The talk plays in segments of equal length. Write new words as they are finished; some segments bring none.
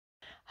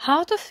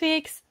How to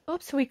fix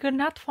 "Oops, we could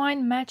not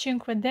find matching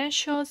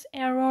credentials"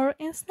 error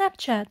in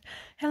Snapchat.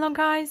 Hello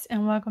guys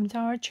and welcome to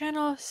our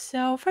channel.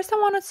 So first I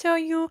want to tell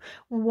you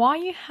why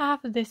you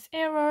have this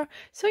error.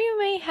 So you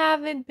may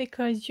have it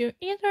because you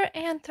either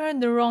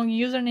entered the wrong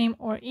username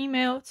or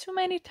email too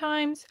many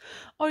times,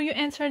 or you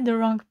entered the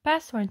wrong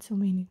password too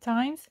many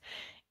times.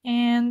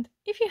 And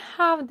if you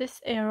have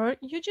this error,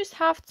 you just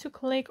have to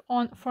click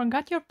on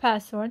forgot your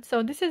password.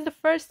 So this is the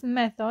first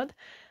method.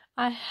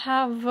 I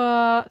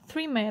have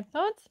 3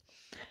 methods.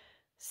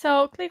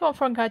 So click on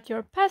forgot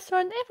your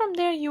password, and from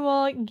there you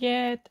will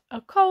get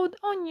a code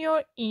on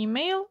your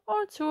email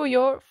or to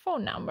your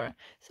phone number.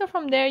 So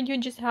from there you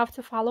just have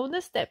to follow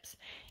the steps.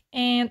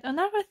 And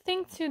another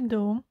thing to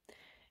do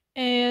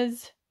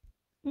is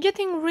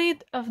getting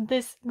rid of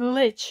this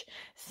glitch.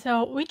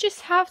 So we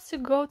just have to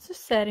go to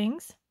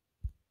settings,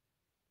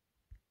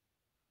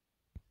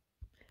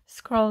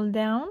 scroll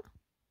down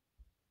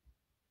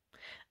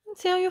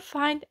until you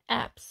find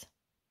apps.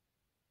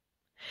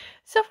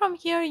 So from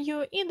here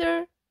you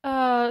either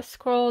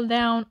scroll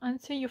down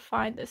until you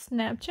find the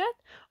Snapchat,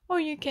 or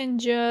you can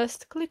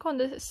just click on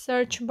the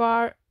search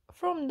bar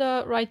from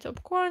the right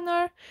top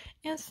corner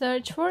and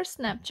search for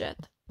Snapchat.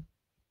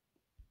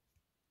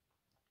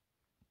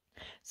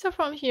 So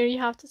from here you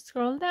have to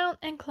scroll down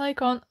and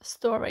click on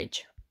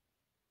storage.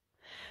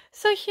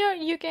 So here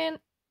you can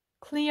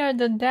clear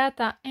the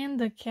data and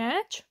the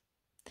cache.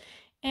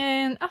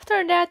 And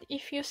after that,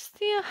 if you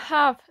still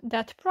have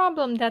that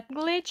problem, that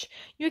glitch,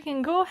 you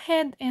can go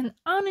ahead and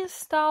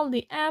uninstall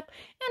the app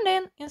and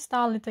then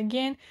install it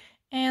again.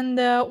 And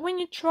when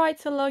you try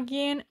to log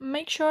in,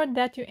 make sure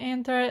that you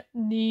enter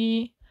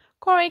the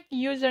correct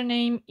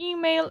username,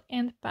 email,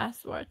 and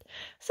password.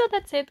 So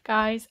that's it,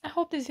 guys. I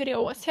hope this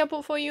video was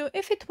helpful for you.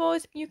 If it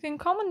was, you can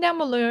comment down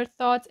below your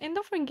thoughts, and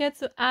don't forget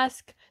to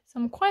ask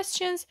some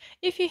questions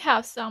if you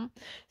have some.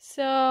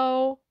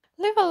 So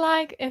leave a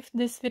like if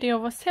this video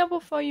was helpful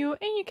for you,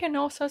 and you can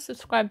also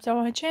subscribe to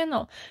our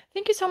channel.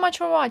 Thank you so much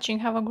for watching.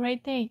 Have a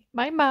great day.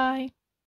 Bye bye.